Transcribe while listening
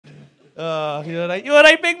Oh, you alright? You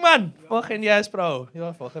alright, big man? Fucking yes, bro.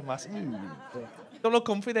 You're fucking massive. Don't look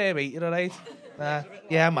comfy there, mate. You're alright? Nah.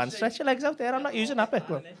 Yeah, man. Stretch your legs out there. I'm not using that bit,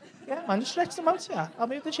 bro. Yeah, man. Just stretch them out. Yeah. I'll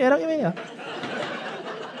move the chair out your way, yeah.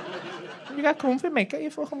 You get comfy, mate. Get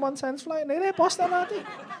your fucking 110s flying there. Boss them, aren't they?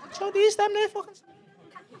 Show these them there, fucking.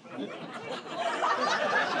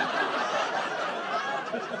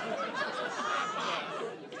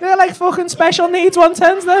 They're like fucking special needs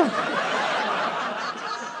 110s, them.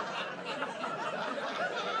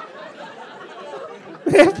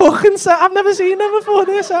 They're fucking I've never seen them before,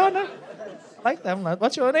 they're sound. I like them, lad.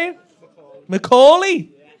 What's your name? Mccauley.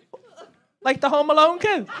 Like the Home Alone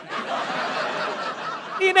kid.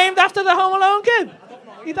 You named after the Home Alone kid?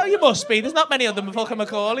 You know you must be. There's not many of them fucking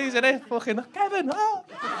Macauleys, in it? Fucking Kevin. Oh.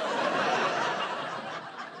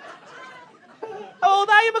 How old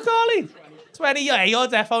are you, Mccauley? 20. Yeah, you're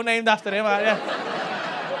defo named after him, aren't you?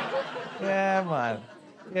 Yeah, man.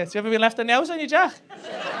 Yeah, so you ever been left in the house on your jack?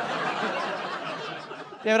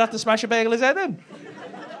 You ever have to smash a bagel his head in?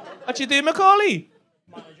 What you do, Mccauley?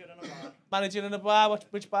 Manager in a bar.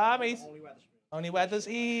 Which bar, mate? Only Weathers.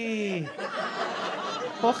 Eee.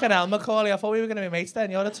 Fucking hell, Mccauley. I thought we were going to be mates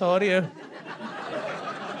then. You're a Tory, you.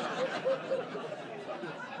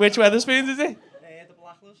 Which Weatherspoons is it? The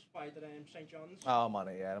Blacklist by St. John's. Oh,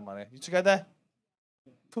 money, yeah, money. You together?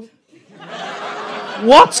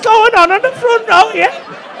 What's going on the front row,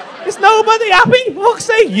 yeah? Is nobody happy? Fuck's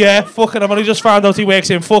sake. Yeah, fucking, I've only just found out he works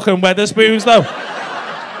in fucking Weatherspoons, though.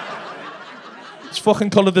 He's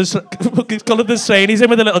fucking coloured the train. He's in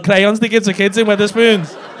with the little crayons they give to kids in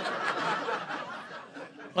Weatherspoons.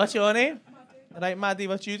 What's your name? Right, Maddie.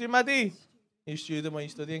 What you do, Maddie? You student, what are you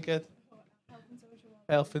studying, kid?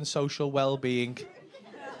 Health and social well-being.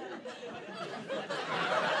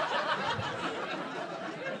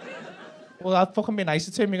 Well, I'd fucking be nicer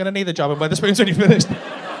to him. You're going to need a job in Weatherspoons when you're finished.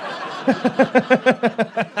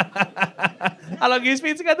 How long have you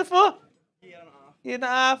been together for? Year and a half. Year and a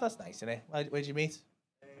half? That's nice, isn't it? Where'd you meet?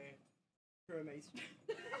 Through a mate. She's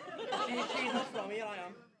not from here, I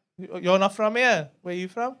am. You're not from here? Where are you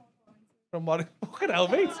from? From what? Fucking hell,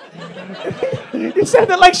 mate. You said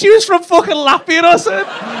it like she was from fucking Latvia or something.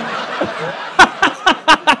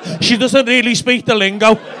 She doesn't really speak the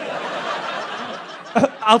lingo.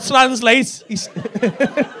 I'll translate.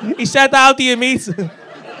 He said, how do you meet?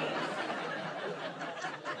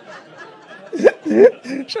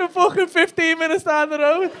 She's fucking 15 minutes down the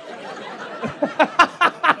road.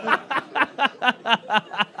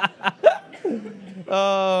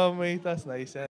 Oh, mate, that's nice, yeah.